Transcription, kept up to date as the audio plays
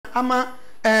ama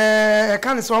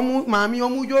kan so mu maami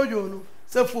omu jojo no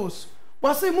se force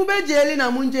wo se mu be jeli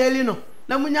na mu jeli no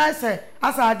na mu nya se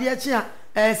asa ade chi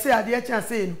a se ade chi a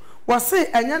se no wo se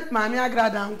enya maami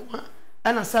agrada nko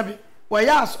ana sabe wo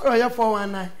ya so ye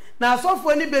 419 na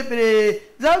asofo ni bebre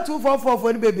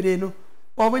 0244 ni bebre no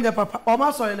wo nya papa o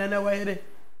ma so na wa yere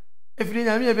efiri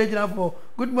nya mi e be jira for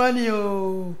good morning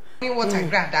oh what I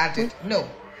granddad did no.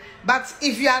 But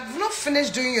if you have not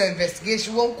finished doing your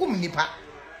investigation, won't come nipa.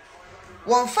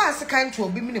 One fast kind to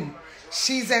be minimum.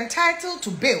 She's entitled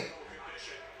to bail.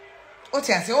 What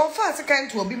I say, one fast kind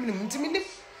to be minimum to minimum.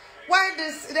 Why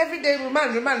this everyday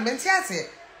remand? Mentiase.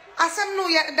 Asam no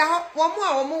yet da one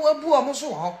more boo almost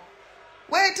so.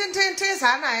 Where 10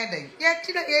 sana heading. Yet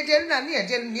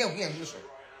near here.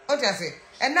 What I say,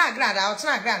 and not grad out,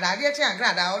 not grad out, yet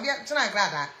grad out, yet not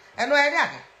grad out, and where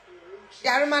that.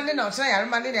 I reminded no, I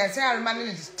reminded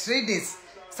 3 days.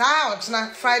 So it's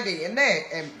not Friday and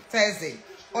then Thursday.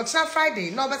 Or it's not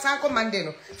Friday, no, but Uncle Monday.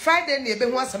 No. Friday, they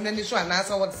been once something show and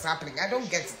answer what's happening. I don't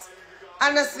get it.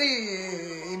 Honestly,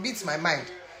 it beats my mind.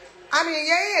 I mean,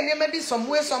 yeah, and there may be some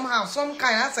way, somehow, some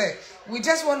kind. I say, we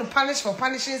just want to punish for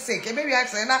punishing sake. And maybe I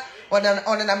say, not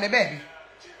on the baby.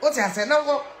 What I say,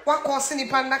 no, what causing the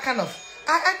pan that kind of.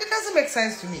 It doesn't make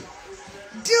sense to me.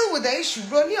 Deal with the issue,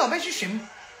 bro. You know, shame.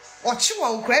 What you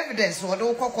are evidence or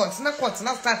the courts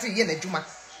not starting yen juma.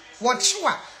 What you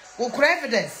are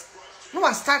evidence. No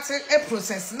one started a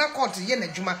process, not court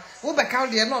yen juma. Who back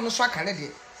out the non swag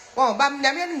Canadian. Well, but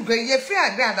Namian Gray, ye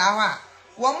fear grad hour.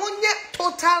 One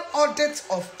total audit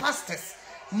of pastors.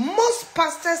 Most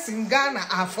pastors in Ghana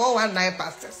are 419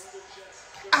 pastors.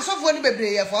 As of one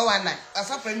baby, 419, as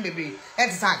of friend baby,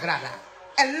 it's a grada.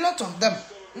 A lot of them,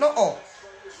 not all.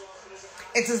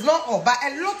 It is not all, but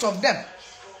a lot of them.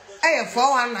 I have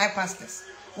 419 pastors.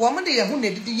 Woman, the Yahoo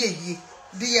did the ye,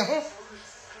 the Yahoo,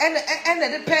 and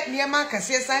the pet near Marcus,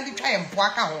 yes, I did try and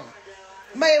walk out.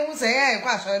 May who say, I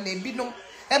quite sure they be no,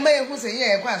 and may who say,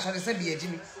 yeah, quite sure they said,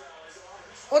 Jimmy.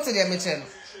 What's the Mitchell?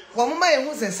 Woman, may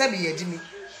who say, Sabby, Jimmy.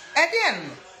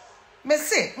 Again, may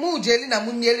say, Moo Jelina,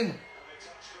 Moon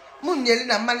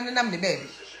Yelina, man and the baby.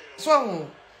 So,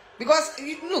 because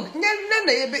look,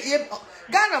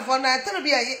 Ghana for now, tell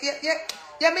me,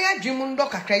 I dream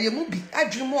doka cry movie. I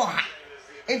dream more.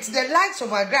 It's the lights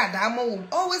of our grandma will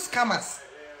always come us.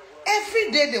 Every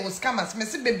day they will come us.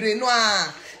 Messi Bebre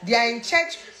Noir. They are in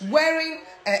church wearing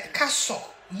a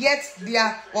cassock. Yet they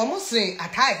are almost saying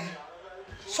attire.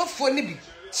 So for Nibi,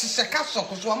 she's a cassock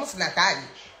because almost an attire.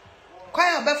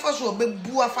 Quite a before will be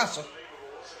bua faso.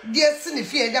 Dear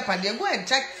Sinifia Japan, they go and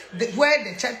check where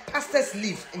the church pastors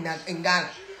live in Ghana.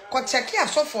 Because check here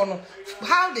so for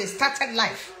how they started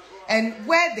life. And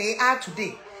where they are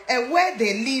today, and where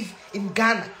they live in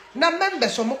Ghana. Now,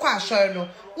 members of Moko Ashoyno,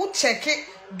 who check it,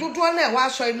 do one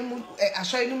Ashoyno,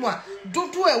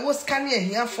 do was scanning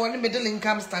here for the middle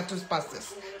income status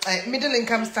pastors, middle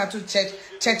income status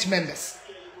church members.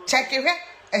 Check it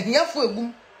here for a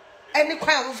boom. Any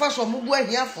crime of us or Mubu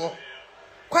here for.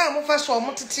 Crime of us or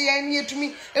Motiti and to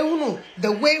me, and who know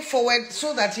the way forward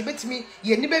so that you bet me,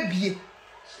 ye never be.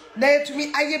 There to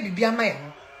me, I be a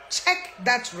man. Check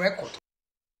that record.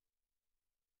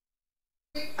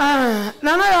 Nana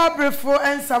ya Brefo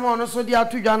and someone also the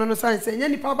RtvGhana no science.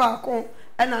 Any papa con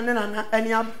and any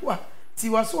abua. See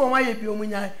was so my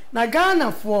biomunya. Na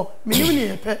Ghana for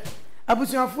million pet.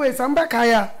 Abusia for some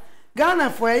bakaya.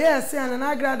 Ghana for a year, say and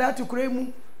I grad to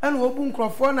Kremu and Wobun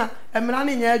Crofona and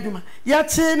Melanie Yaduma. Ya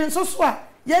chain and so swa.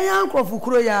 Ya uncle for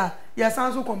Kroya. Ya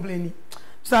sounds so complaining.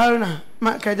 Sarana,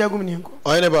 Makajaguminko.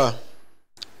 I never.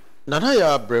 Nana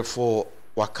ya Brefo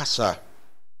wakasa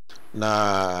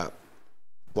na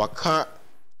waka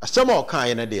asema waka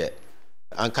ina de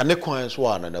anka ne kwan so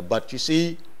ana but you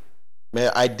see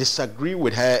I disagree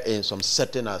with her in some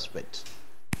certain aspects.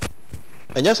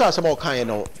 And yes asema waka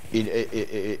ina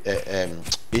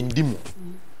in dimu.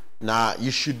 Now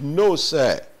you should know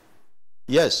sir,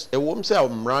 yes a woman say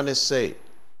Umrani say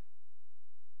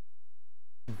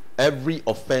every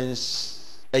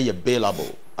offense is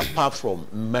available apart from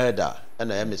murder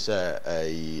and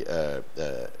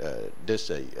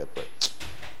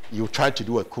you try to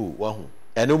do a coup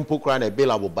and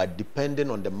available but depending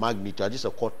on the magnitude just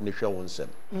a court nature wants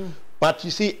but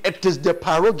you see it is the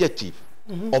prerogative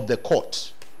of the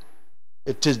court.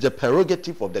 It is the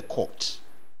prerogative of the court.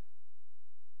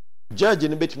 Judge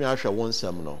in bit me asha one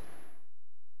seminal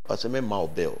as a member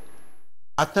of bail.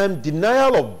 At times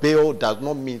denial of bail does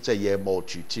not mean say yeah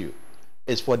multitude.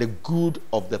 It's for the good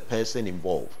of the person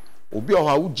involved. Obi o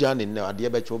ha ujan in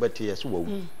ade be che obete yes wo.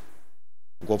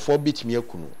 Go for bit me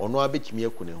ekunu, ono abit me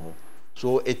ekunu ho.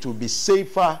 So it will be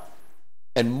safer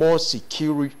and more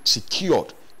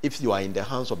secured if you are in the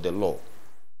hands of the law.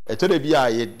 Etobe bia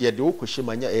ye de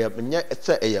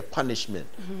okoshimanya a punishment,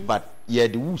 but ye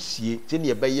de wusie tin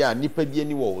ye be ya nipa bi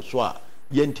ani wo so a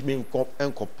ye ntimi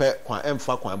enkope kwa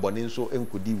emfa kwa bone nso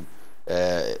enkodi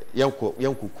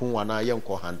yenkokun wana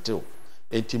yenko hantel.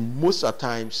 Enti most of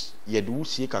times ye de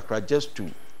wusie kakra just to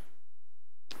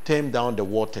tame down the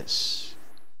waters.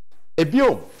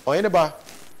 Ebio oyeneba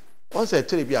once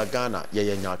etobe bia Ghana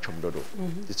ye nya atwom dodo.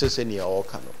 It says any all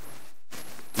kano.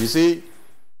 You see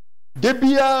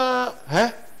Debia,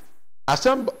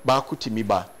 asem ba kutimi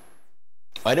ba.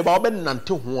 Ane ba oben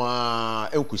nante ho a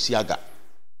enkusiaga.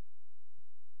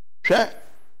 Hwe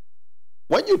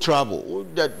when you travel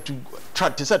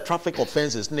to set traffic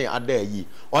offenses ne ada yi.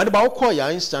 Ane ba call ya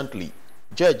instantly.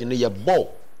 Judge ne your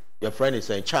ball, your friend is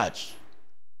in charge.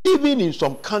 Even in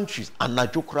some countries,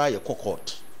 anajo kra ye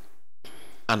court.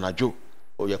 Anajo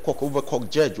or your overcock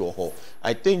judge or her.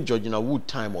 I think Georgina Wood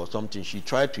time or something, she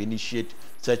tried to initiate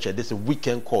such a this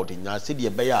weekend court in City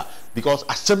Baya because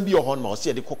assembly or honor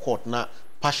see the court na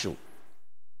partial.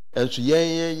 And so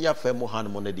yeah femo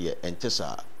hanmone de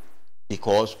entesa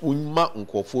because unma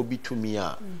unkofo to me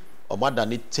or more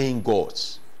than 10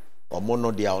 gods or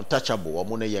mono they are untouchable or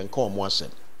mono yenko mwasem.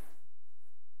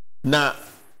 Now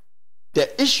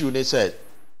the issue they said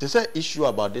there's an issue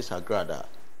about this agrada.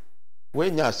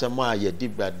 When you are somewhere, you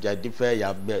differ,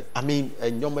 I mean,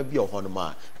 and you may be a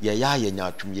honor,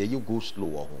 you go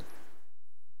slow.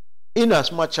 In as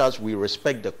much as we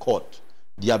respect the court,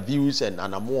 their views and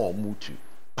more mutu,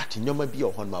 but in your may be a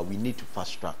honor, we need to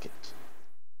fast track it.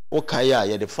 Okay,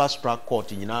 yeah, the fast track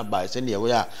court in our by sending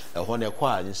away a honor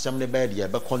choir in some bed, you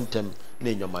have a contempt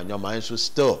in your mind, so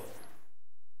still.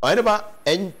 However,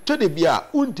 and to the beer,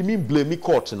 wouldn't mean blame me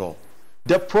court, no.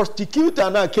 The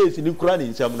prosecutor na case in Ukraine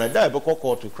in some na die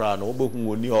court to crown or look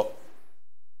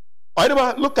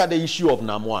at the issue of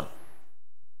Nam1.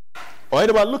 Or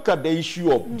look at the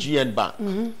issue of GN Bank.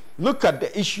 Look at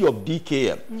the issue of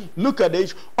DKM. Look at the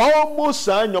issue. Almost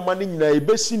sign your money in a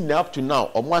basin up to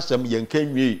now. Or more some young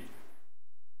Kenya.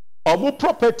 Or more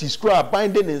properties crab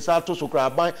binding in Sato so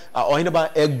crab bind or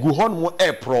anybody a guhon more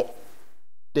air pro.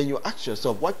 Then you ask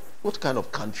yourself, what kind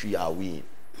of country are we in?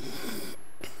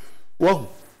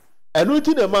 Well, and we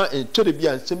the man in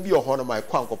Toribia and Simbi or Honor my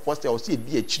quank of post, I will see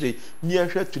DHD near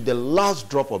to the last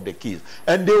drop of the keys,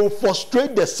 and they will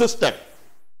frustrate the system.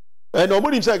 And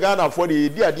nobody said Ghana for the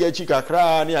dear chica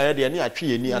cry near the near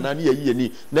tree, and near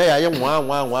ye, nay, I am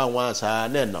one, sir,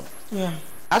 nenum. Yeah.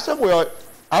 As some way,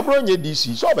 I brought you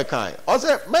DC, so be kind. I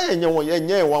said, man, you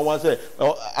one say,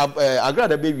 I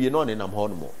got a baby on in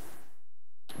home.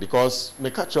 Because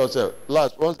me catch yourself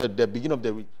last once at the beginning of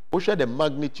the week. What share the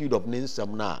magnitude of Ninsam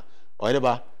na or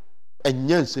whatever and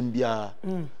Yansimbia.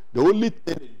 The only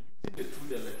thing through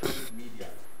the electronic media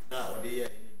now they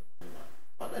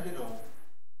but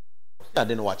I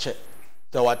didn't watch it.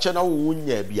 So watch it now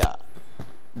bia.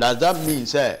 Does that mean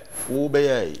say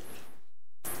obey?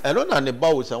 And on the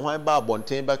bows and why bar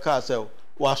bontain back ourselves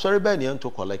was sorry Benny into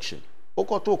collection.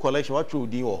 Oko to collection what you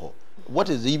do what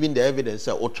is even the evidence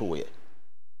that Otowe?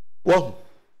 Well,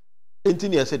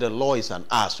 engineer said the law is an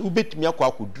ass. Who bet me a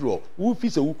could draw? Who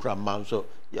feels a ukra man so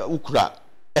ukra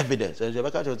evidence? And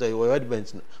the say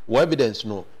evidence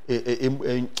no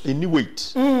in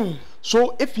weight.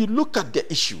 So if you look at the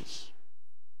issues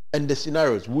and the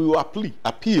scenarios, we will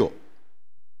appeal.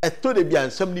 A third be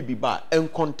and somebody be bad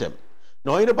and contempt.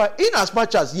 Now, in as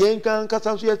much as Yankan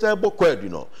Casansu book, you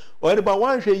know, or about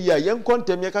 1 year, young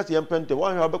contempt, Yakas and Pente,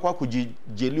 1 hour could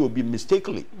jelly will be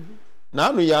mistakenly.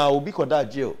 Now we are will be called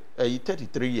that jail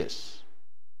 33 years.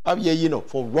 Have you know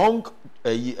for wrong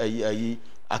the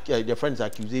friend's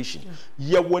accusation.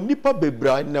 Ya wonipa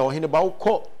bebra na ohin about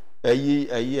call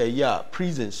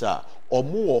prison sir or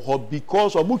more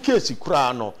because or mu case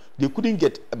kura no they couldn't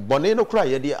get boneno kura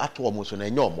ye dey ato so na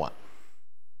nyomwa.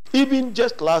 Even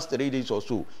just last 3 days or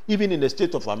so, even in the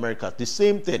state of America, the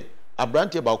same thing.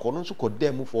 Abranti about kono so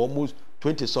kodem for almost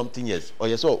 20 something years. Or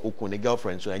yes, or okune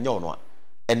girlfriend so enyo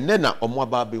and then na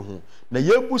omwa be hu na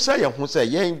yebusa ye hu say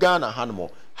yen Ghana hanmo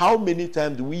how many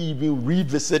times do we even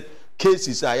revisit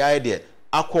cases there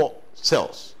akọ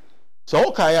cells so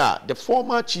okay the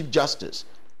former chief justice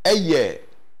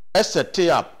set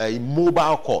up a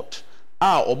mobile court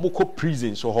omoko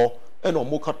prison so ho and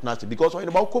omoko nasty because when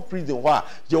about prison wa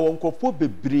ye wonko fo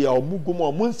bebre omugo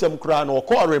mo nsem kra na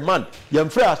okọ remand ye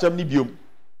mfre asem ni biom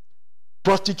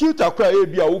prosecutor kra e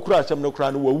bia wo kra asem no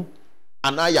kra no wawu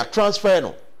and now you transfer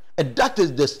no. And that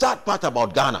is the sad part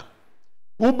about Ghana.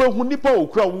 ube hu nipa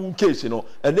okura wu case no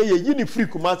ene ye yi ni free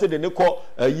kumase de ne ko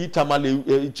yi tamale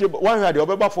wan hwa de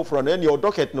obeba foforo na ene o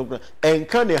docket no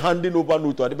enka ne handing over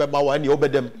note de be ma wa ene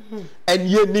obedem en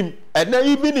ye nim ene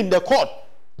even in the court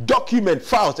document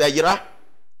files ayira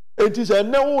enti se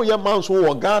ene wo ye manso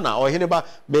wo Ghana o hene ba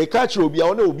me ka kire obi a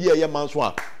wo na obi ye manso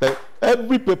a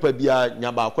every paper bia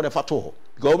nya ba ko ne fato ho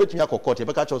because obetumi akọ e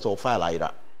be ka kire so file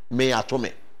ayira me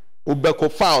atome obeko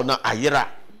file na ayira.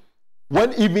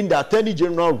 When even the Attorney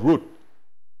General wrote,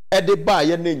 "Ede ba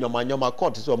ye ne nyoma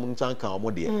court so munsan kan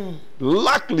omo de."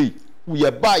 Luckily, we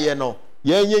are buy ye no.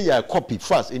 Ye copy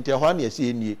first. Into how na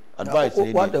see any advice.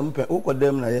 What them pe? Who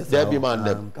them na yes. There be man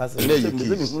them.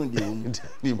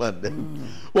 Be man them.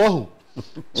 Wow.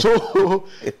 So,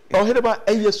 oh hear about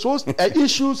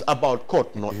issues about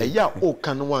court no. Ya o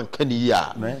kan one kan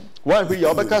ya. Why we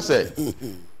obeka say?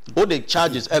 All the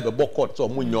charges ever book court so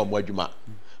munyo mo adwuma.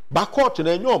 Back court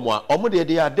na nyomwa omo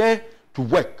they are there to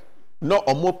work no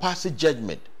omo pass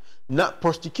judgment na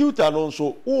prosecutor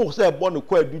also say born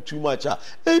ko do too much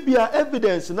ebia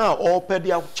evidence now or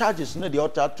pedia charges na the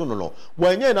outer to no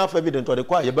when enough evidence or the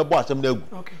kwa ye bebo asem na agu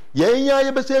ye nya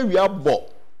ye be say we abo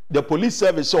the police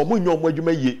service omo nyomwa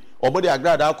adwuma ye omo de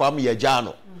agrada akwa am ye ja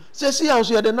no say see how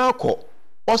so ye de na akọ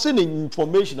o say the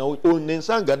information o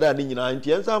nsan gada ni nyina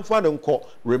nti ensan fa ne nko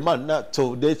remand na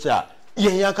till they say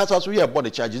ye kasa so ye body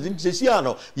charges in say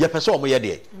no ye person omo ye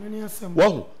de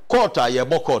wo court ye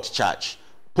bo court charge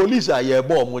police ye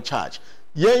bo omo charge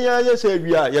ye say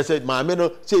ye say maame no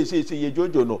say ye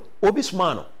jojo no obi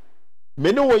smart no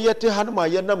me no wo ye te ha no ma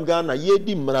ye nam Ghana ye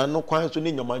di mra no kwan so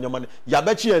ni nyoma ya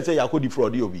be chi en say yakodi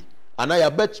fraud obi ana ya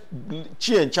be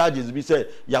chi en charges bi say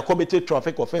ya committed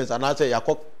traffic offense ana say ya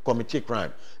commit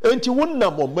crime enti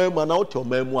wonnam omam na wote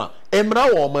omam a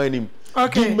emra wo omanim.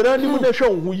 Okay. Dimrani mu na hwe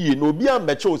hu yi no obi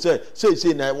ambeche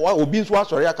say na obi nso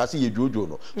asori akase ye jojo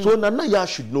no. So Nana ya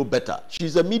should know better.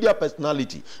 She's a media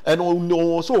personality and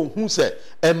also hu say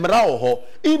emra ho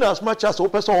in as much as o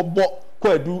person obo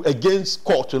do against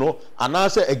court no and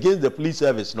answer against the police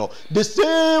service no. The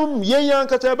same yan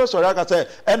kata be sori akase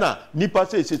na nipa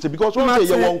say because one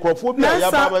say ye won crofobia ya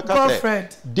ba kase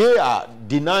they are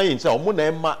denying say omo na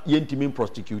emma yentimi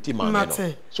prosecute man no.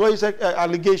 So it's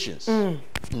allegations.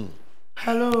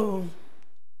 Hello.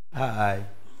 Hi.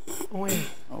 Oi.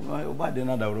 Oba de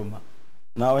na da roma.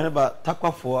 Na we ba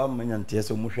takwa fo amanyante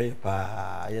se mo hwe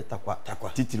pa ye takwa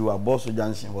titiri wa boss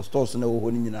junction was stores na wo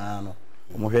ho ni nyina no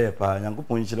mo hwe pa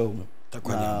Nyankopon nhyira wo mu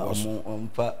takwa ni boss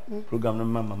mfa program no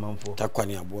mama manfo takwa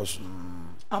ni aboso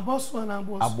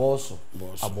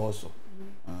aboso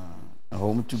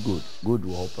home to good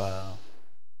wo pa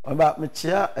oba me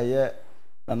chia eye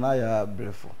na ya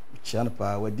brefo chia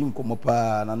pa wadi nkomo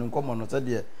pa na nkomo no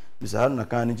sede bisa na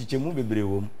kan ni chichemu bebre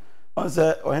wo on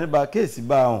se ohene ba case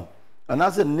ba ho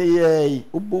ana se ne ye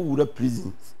obo wura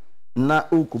prison na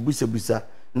okobusabusa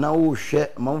na wo hwe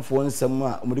manfo nsem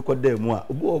a omudi koda mu a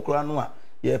obo okura no a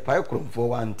ye pai kromfo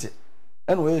wante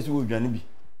ene wo yesu odwane bi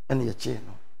ene ye che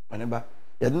no ene ba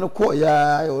ye de no ko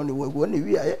ya woni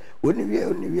wi aye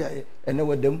ene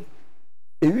wadam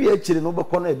ewi akire no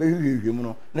beko no ebe hwehwe mu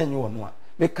no na nye wono a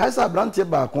me kaisa branche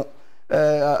ba ko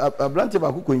branche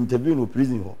ba ko interview no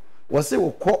prison ho wo se wo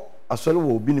ko asole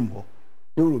wo binim ho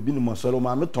euro binim asole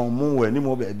ma me ton mo wa ni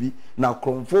mo ba bi na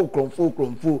kromfo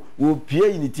wo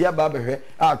pie ni tia ba behwe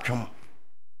atwom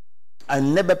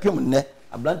an ne bepem ne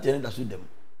branche ne da so dem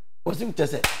wo se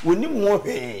mtese wonim ho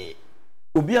hwe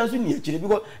obi anso ni akire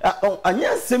because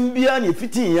anya sem bia na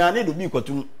fitin ya ne do bi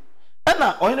kwatum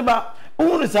na ohene ba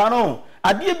ohunu sa no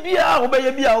ade bia wo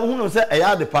be bia ohunu se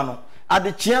eya de pa no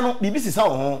ade kye no bibi sisa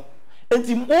wo ho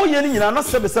enti o ye ni nyina na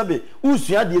sebe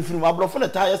usua de efirim abrofo na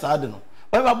ta ye sa ade no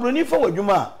o ba broni fa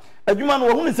wadwuma adwuma no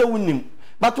ohunu se wonnim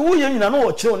but wo ye nyina no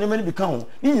wo kire ne mani bi ka ho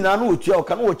ni nyina no otua o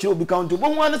ka no wo kire obi ka ho to bo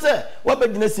hu ane se wo ba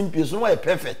gina simpie so no wa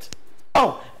perfect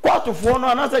kwatofo no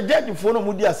anasa judgefo no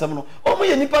mudi asem no o mo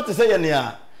ye nipa te se ye ne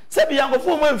a se bi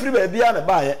yankofo mo amfiri ba bia na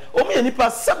ba ye o mo ye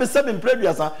nipa sebe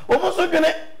mpreduasa o mo so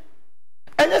dwene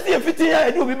enya se fitin ya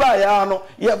edi obi ba ya no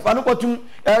ye fa no kwatum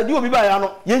edi obi ba ya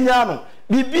no ye nya no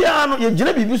bibia no ye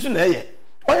gina bibi su na ye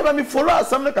o ye ba mi follow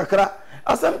asem no kakra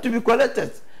asem to be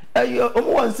collected o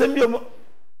mo wan sem bi o mo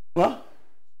ha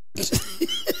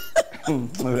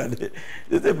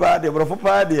this bad bro for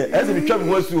bad as we try me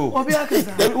wasu obi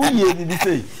akasa u ye bi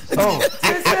say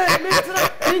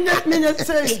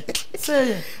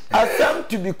say asem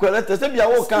to be collected say bia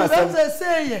wo kan asem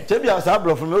say bia sa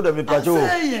bro for me o da me pacho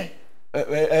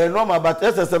normal but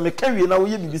as me can we na wo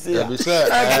ye bi say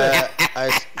I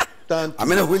stand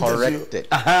corrected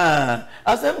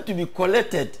asem to be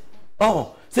collected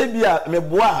se bia me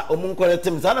boa omu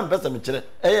nkoretim sa na mpesa me kire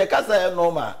eh kasa e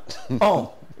normal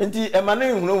oh enti e ma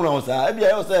ne hunu sa e bia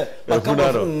yo se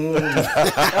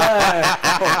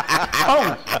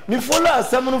mi follow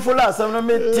asem no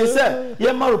me te se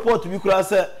ye ma report bi kura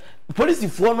se police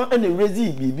fo no ene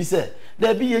rezi bi se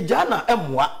there be ye jana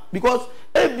emwa because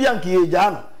e bia nke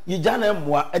ye jana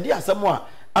emwa e di asem a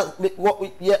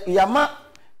ya ma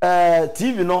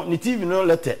TV no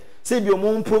letter say bi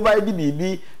omo provide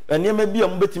bibi enema bi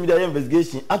omo betimi da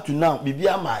investigation up to now bibi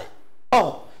amai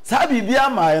oh sa bibi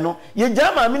amai no ye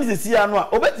jama ministry anu a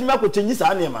obetimi akochenyi sa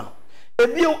anema no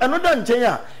ebi eno da nchen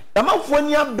a amafo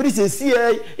ni abrise sie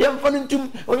ye mfa ntum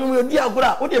odi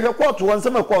agora odi hwe court won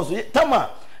sama court tama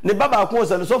ne baba ko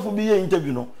se no sofo bi ye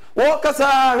interview no wo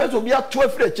kasa hweso bi ato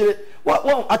afire kire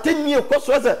wo atennie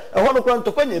koso se eho no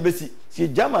kwanto kwanya ebesi si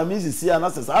jama ministry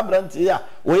ana se sa abrante ya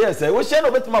wo ye se wo hye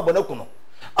no betimi abonaku no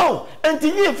oh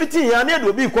entinyi fiti ya na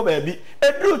edo bi ko ba bi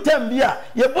edru tem bi a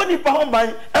ye boni pa ho ban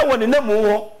e wo ne namu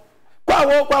ho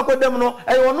kwa akodem no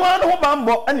e wo no an ho ban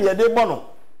bo ene ye de bo no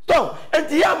so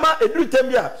enti ya ma edru tem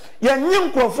bi a ye nyi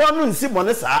nkrofo no nsi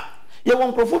bone saa ye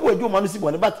won nkrofo bo adu ma no si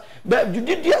bone but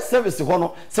judicial service ho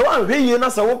no se wan hwe ye na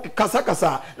se wo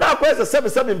kasa na akwa se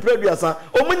service impreduasa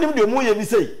o munim de mu ye bi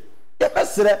sei ye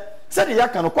besere se de ya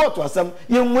kan court asem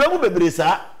ye nwura mu bebre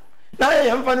saa na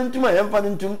ye mfa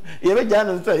ntum ye be gya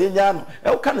no nso ye nya no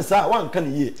e ka ne sa wan ka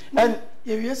ne ye and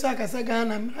ye wie sa ka sa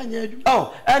Ghana mranya adu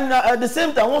oh and at the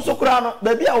same time won so kura no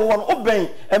ba bia wo no oben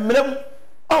emrem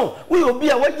oh we obi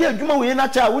a waje adwuma we na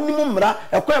cha wonimu mra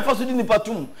e kwa fa so di nipa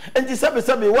tum enti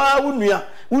sebe wa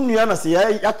wunua na se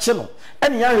ya che no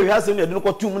ene ya hwe ase no de no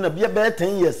tum na bia be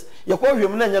 10 years ye kwa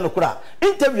hwem na nya no kura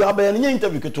interview abaye nya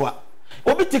interview ketwa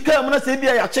obi tika mu na se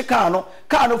bia ya che car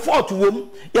no fort wom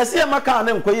ye se ma car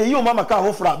na nkoye yi o mama car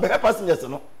ho fra be passengers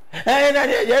no na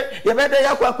ye be de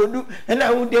ya kwa kodu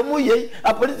na u de mu ye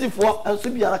apolice fo enso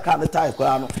bia na car na tie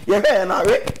kwa no ye he na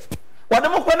we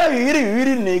wademo kwa na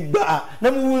wiri ne gba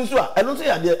na mu nso a eno so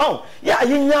ya de oh ya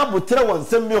yenya abotre won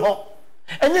sem bi ho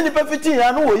enye ni perfect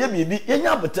ya no wo ye bibi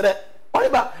yenya abotre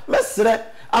oiba mesre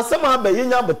asema ba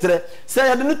yenya abotre se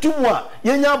ya de no tumu a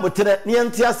yenya abotre ne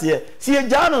yente ase si ye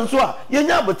gya no nso a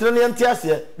yenya abotre ne yente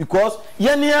ase because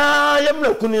ye ne ya mra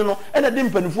kuni no ena de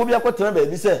mpanifo bi akotra ba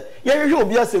bi se ye hwehwe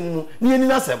obi asem mu ne yeni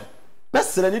nasem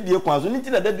mesre ne bie kwanzo ni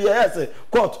tina da bia ya se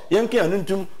court yenke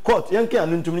anuntum court yenke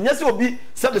anuntum nya se obi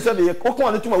sebe ye kokon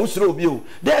anuntum a wusiro obi o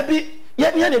da bi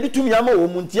ye ne na bitum ya ma wo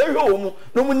mu ntie hwe wo mu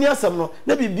no mu ni asem no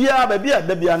na bibia ba bia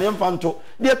da bia ne mfanto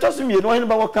de tosom ye no hin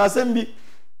ba wo ka asem bi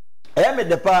e me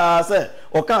de pa se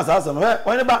o kan sa asem no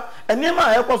he hin ba ene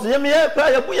ma ye koso ye me ye pra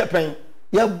ye bu ye pen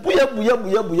ye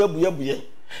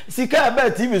bu sika ba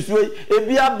TV suoi e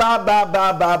bia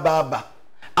ba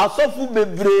asofu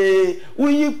bebre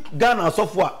uyi Ghana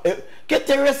asofu a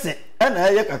keterese na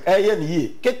ye kaka ye ne ye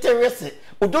keterese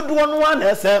ododo no wa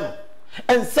na ese no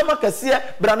ensema kase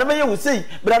branama ye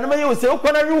wusei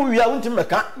okwana wi wi a wuntim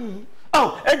meka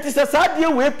oh enti se saade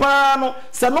we pa no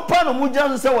se no pa no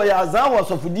mugya se wo ya azan wo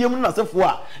asofu die mu na sefo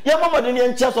a ye mamode ne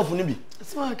nche asofu ne bi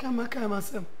asma kama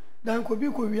masem dan ko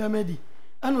bi ko wi amedi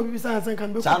ana obi san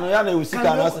kan be ko sano ya na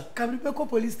usika na se kan be ko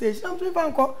police station am tun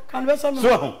fan ko kan be so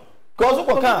so koso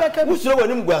koka usiro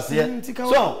wani mguasie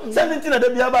so send na da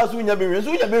bia ba so nya bewe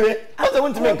so nya bewe asa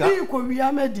wonti menka bi ko wi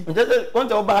amedi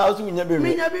wonte oba ha so nya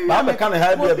bewe ba me kan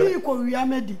ha bia bi ko wi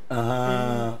amedi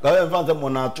ka we mfa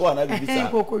mona to ana bibisa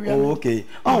okay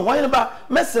oh why ba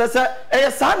mesre se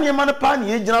eye sa ne ma ne pa ne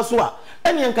yegina so a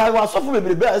ene nka wa sofo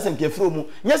bebrebe a senke fro mu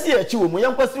nya se ya chi wo mu ye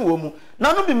nkwasi wo mu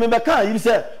na no bi me be kan yi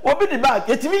se obi di ba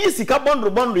etimi yi sika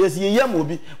bondro yesi ye yam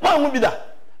obi ma hu bi da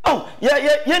oh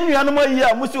ye nuanu ma yi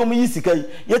a musi o mu yi sika yi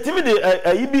yetimi de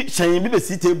yi bi hyen bi be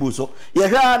si table so ye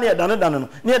hwa na ye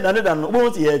dane no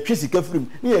bo se ye twi sika frim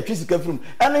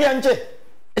ene ye nche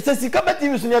ese sika beti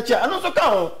bi so ne che ano so ka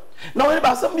ho na woni ba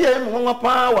asem bi ye mo nwa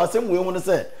pa wa asem we mu ne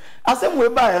se asem we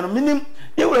ba ye no minim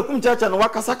ye wura kum chacha no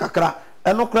wakasa kakra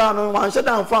eno kra no wan hye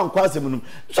dan fa nkwa asem num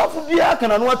sofo bia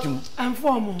kana no atum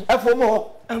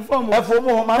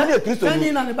efomo ma na ye Kristo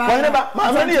ni wani ba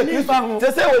ma na ye Kristo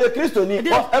te se wo ye Kristo ni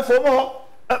efomo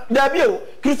da bi o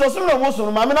Kristo so no wo so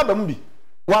no ma me na ba mu bi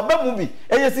wa ba mu bi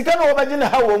eye sika no wo ba gina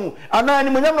ha wo mu ana ni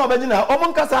munyam na wo ba gina ha o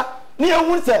mun kasa ni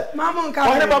ehun se ma mun kasa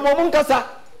wani ba mo mun kasa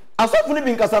asofu ni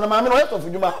bi nkasa na ma me no ye sofu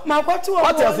djuma ma kwatu wo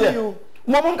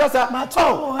mo mun kasa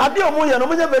ade o mu ye no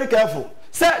munya very careful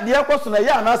se de yakoso na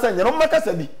ya na asa nyero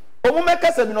makasa bi o mu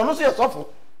makasa bi no no so ye sofu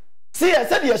si e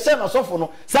se de ye hye na sofu no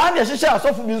sa na ye hye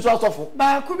asofu bi nso asofu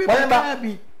ba ku bi ba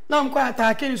bi na mko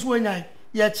atake ni so nyai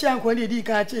ya chi anko ne di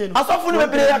ka che no asofo ne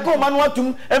bebre ya ko manu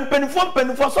atum empenifo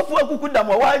asofo akuku dam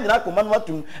wa nyina ko manu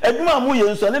atum adwuma mu ye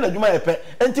nso ne na adwuma ye pe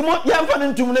entimo ya mfa ne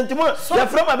ntum ne ntimo ya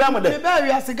fra ma be amode me ba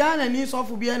wi ase Ghana ni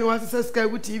sofo bia ne wasese Sky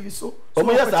TV so o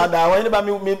mo yes ada wa ne ba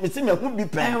me si me hu bi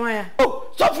pe oh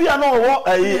sofo ya no wo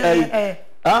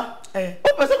ha o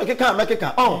pese me keka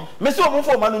me se o mo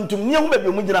fo manu ntum ne hu ba bi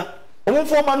o mu gyina o mo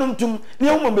fo manu ntum ne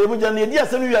hu ma be mu gyina ne di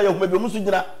ase no wi ya hu ba bi o mu so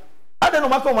gyina ade no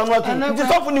maka manu atu nti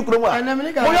sofo ni kromu a mo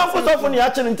yo ko sofo ni a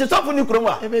che nti sofo ni kromu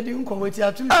a ebe di nko weti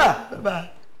atu ba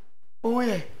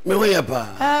oye me hoye pa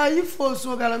ifo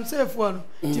so galamsey fo no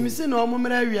ti mi se no mo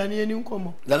mera awia ne ni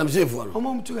nkomo galamsey fo no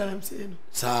omo mutu galamsey no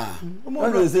sa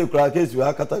mo se kra case wa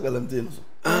akata galamsey no so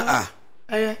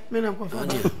me na ko fa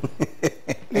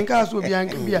nka so bia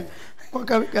nka bia ko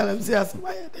ka galamsey asma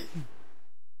ya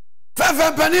dai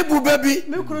fa pani bu baby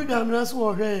me kuro jamna so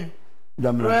wo hwe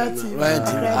right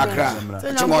Accra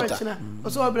chimota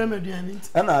oso obere meduane nti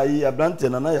ana ayi abrante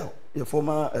na ya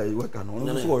former worker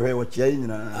no so wo hwe wo chia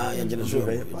nyina ya jene so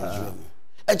hwe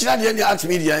e kira de ni art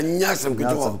media nya sam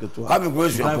keto ha be go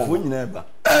su apon nyina ba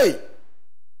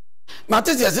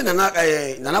matete ese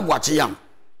na boache yam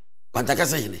kwantaka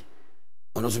se hene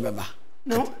ono so beba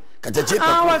no katache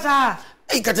pa wasa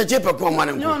katache pa ko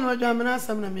mane no no jamna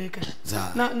sam na meka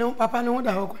na papa no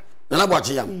da hokwa na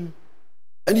boache yam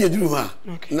ani eduru ha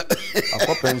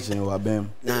akọ pension wa bem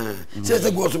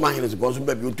se go so ma hene go so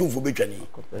baby o tumfo betwani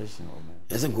akọ pension o me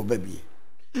ese go baby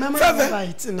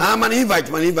mama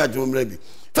invite man invite mo mrabi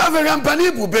fafe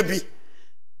rampani bu baby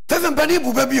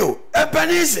o e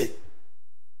pani se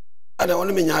ada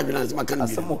woni me nya adwena se maka nbi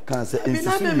asemo kan se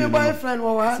ensisu mi me boyfriend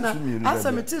wo wa na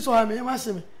asem ti so ha me ma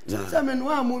hye me se me no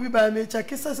amu bi ba me cha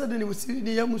kisa se de ne wosi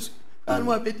ni yamusu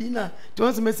anu abedina to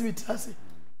won se mesimi ti ase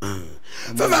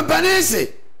fafe pani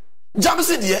se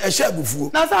jamse de e hye agufuo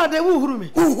na sa de wo huru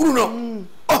me huru no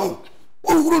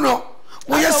huru no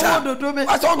wo yesa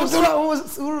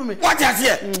huru me what is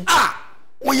here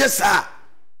wo yesa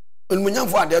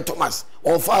onmunyamfo ade Thomas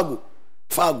o fago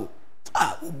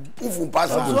bufu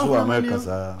pasa so America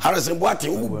sa Harrison Boate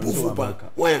wo bufu pa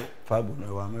wen fago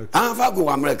no wa America fago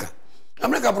wa America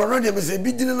bro no de me say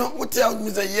bi dine no wo tell me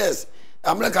say yes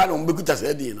America no mbekuta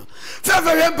say di no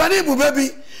fefe empani bu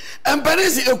baby empani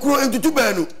si ekuro entutu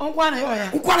baanu nkwa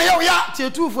na yo ya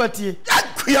tie tufu atie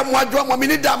akuya mo adwo mo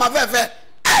mini da ma fefe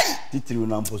titiri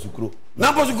na mposukuro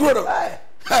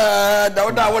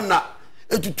no da wona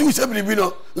etutu se biribi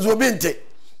no nzo bente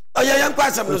oya yan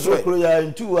kwasam no so ekuro ya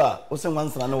ntu a o se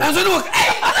nwansana no enzo no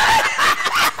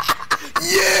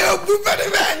yeah bu bere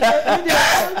be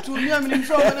tu mi amini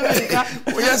so na be ka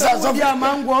oya sa so dia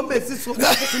mango be si so mi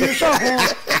so ho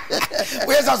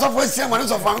oya sa so fo se mo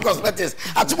so fan cosmetics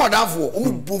atumo danfo o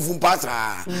mu bufu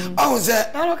pasa o se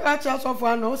na ka cha so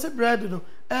fo na o se bread no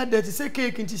that is a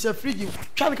cake in the fridge.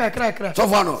 Try crack. So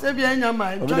far no. Say be anya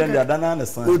ma. O dem dia dana na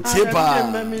san. O tie pa.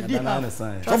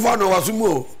 So far no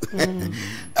wasumo.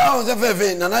 O se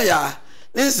fefe nana ya.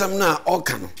 Nsam na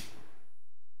oka no.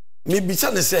 Me bisa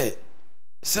ne say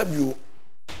sabio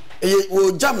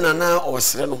o jam na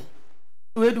osre no.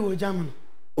 We do o jam no.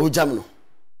 O jam no.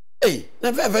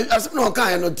 Na fefe asem na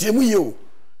oka ya no tie mu ye o.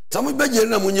 Samu beje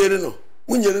na munyere no.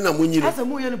 Munyere na munyire. Asa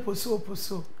mu ye no poso.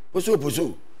 Poso.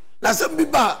 Na some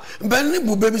biba mbani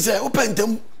bu baby say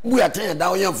opentem bu aten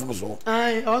da oyan fo so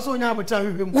ai also nya abota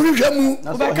hwehwem woni hwemu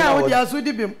obaka wo dia so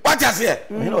di bim what you say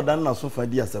he no dan na so fa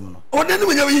di asem no o dan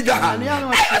me nya yi dwa ha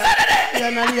ya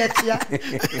na ri atia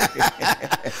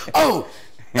oh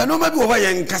no ma bi wo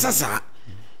yen kasasa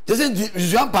je say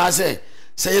juan pa say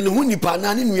ye no nipa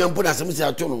na ne nuam po na asem say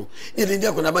ato no ye de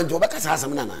dia ko na ba nti obaka sa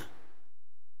asem na na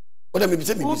o da me bi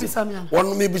say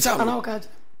won me bi say ana o ka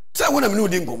say wona me no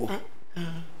di nkomo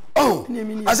oh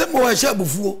ase mo wa sha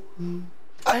bufuo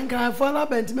anka fa la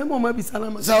bent me mo ma bi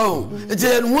salama so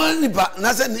je one nipa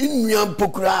na se nnuam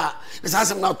pokura na sa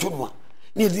asem na to no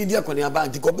ni di akoni aba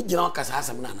anti ko bi gina ka sa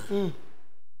asem na na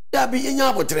ya bi nya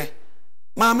abotre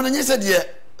ma me na se de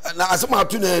na asem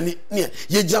atu na ni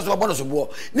ye gina so bono so bo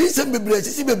ni se bebre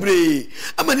sisi bebre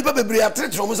ama ni pa bebre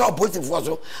atretre mo sa positive fo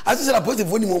so ase se la positive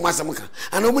fo ni mo masem ka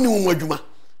ana mo ni mo adwuma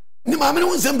ni ma me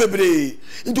no se bebre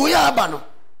nti o ya aba no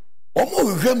omo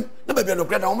hwem na bebia no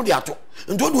kreda omo de ato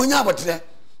nto do nya abotre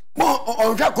mo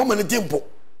onhwa community mpo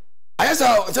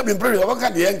ayesa se bi mpre o ka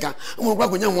de enka mo kwa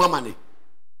konya ho amane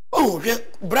o hwe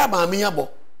bra ma me yabo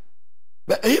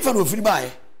be eyifa no firi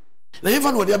baaye na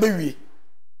eyifa no de abawie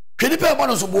hwe ni pe bo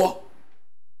no so bo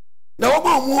na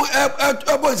omo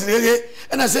ebo nsirege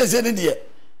na se ne de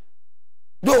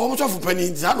do omo so fu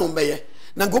pani za no mbeye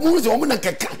na ngomu se omo na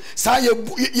keka sa ye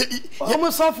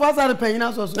omo so fu azare pani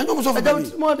na so na omo so fu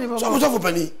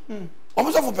pani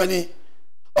omo so fu pani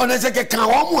ona se ke kan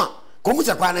wo mo a ko mu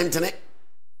se kwa na ntene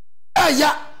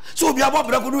aya so obi abo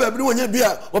brako do abi wonya bi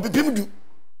a opipim du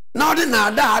na odi na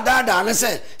da na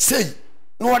se sei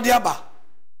no odi aba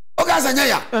o ga sanya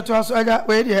ya eto aso aga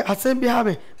we dey asem bi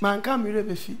habe man ka mi re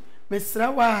be fi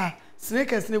mesra wa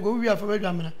snakers ne go wi afa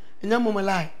madwamna enya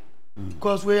momolai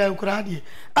because we are crowded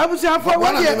abusi afọ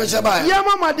we ye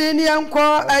mama de ni enko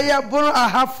eye buru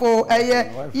ahafo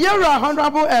eye yero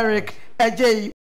honorable Eric Ejei